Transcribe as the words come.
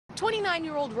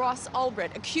29-year-old Ross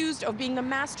Ulbricht, accused of being the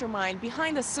mastermind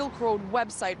behind the Silk Road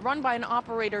website run by an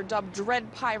operator dubbed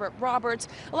Dread Pirate Roberts,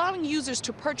 allowing users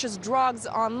to purchase drugs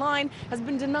online, has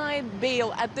been denied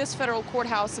bail at this federal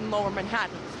courthouse in Lower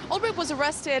Manhattan. Ulbricht was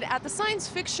arrested at the science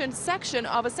fiction section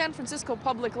of a San Francisco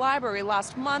public library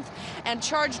last month and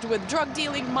charged with drug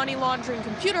dealing, money laundering,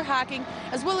 computer hacking,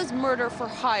 as well as murder for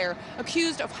hire,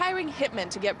 accused of hiring hitmen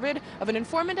to get rid of an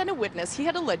informant and a witness he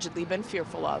had allegedly been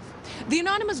fearful of. The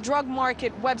anonymous drug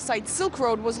market website Silk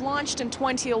Road was launched in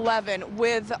 2011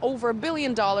 with over $1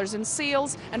 billion in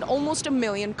sales and almost 1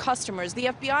 million customers. The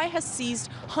FBI has seized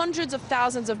hundreds of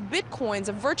thousands of bitcoins,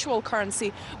 a virtual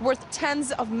currency worth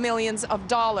tens of millions of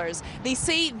dollars. They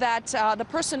say that the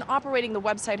person operating the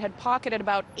website had pocketed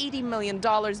about $80 million.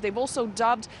 They've also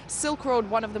dubbed Silk Road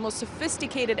one of the most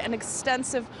sophisticated and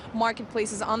extensive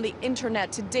marketplaces on the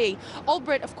internet today.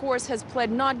 Ulbricht, of course, has pled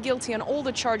not guilty on all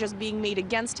the charges being made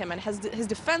against him, and his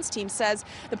defense team says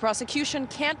the prosecution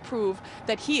can't prove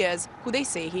that he is who they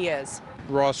say he is.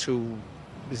 Ross, who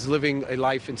is living a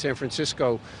life in San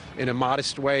Francisco in a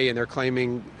modest way, and they're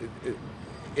claiming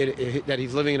that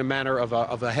he's living in a manner of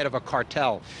a head of a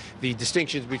cartel. The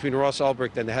distinctions between Ross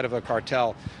Ulbricht and the head of a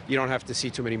cartel, you don't have to see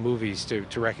too many movies to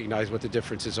recognize what the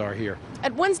differences are here.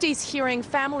 At Wednesday's hearing,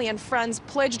 family and friends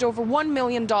pledged over $1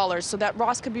 million so that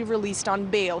Ross could be released on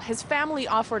bail. His family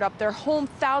offered up their home.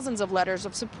 Thousands of letters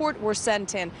of support were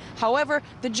sent in. However,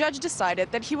 the judge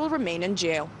decided that he will remain in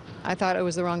jail. I thought it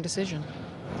was the wrong decision.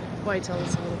 Why? Tell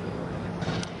us a little bit.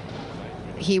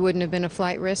 He wouldn't have been a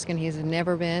flight risk, and he has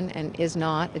never been and is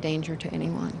not a danger to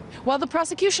anyone. While the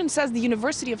prosecution says the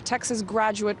University of Texas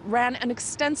graduate ran an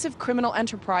extensive criminal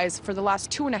enterprise for the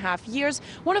last 2.5 years,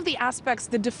 one of the aspects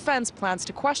the defense plans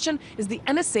to question is the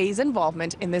NSA's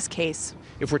involvement in this case.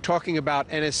 If we're talking about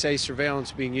NSA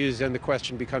surveillance being used, then the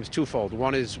question becomes twofold.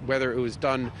 One is whether it was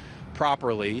done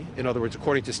properly, in other words,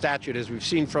 according to statute, as we've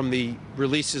seen from the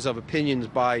releases of opinions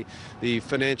by the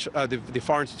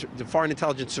Foreign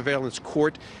Intelligence Surveillance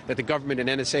Court, that the government and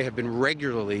NSA have been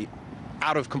regularly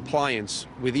out of compliance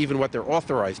with even what they're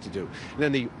authorized to do. And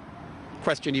then the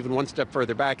question, even one step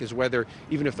further back, is whether,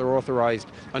 even if they're authorized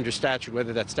under statute,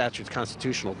 whether that statute is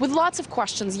constitutional. With lots of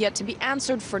questions yet to be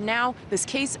answered, for now, this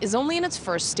case is only in its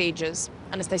first stages.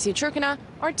 Anastasia Churkina,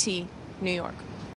 RT, New York.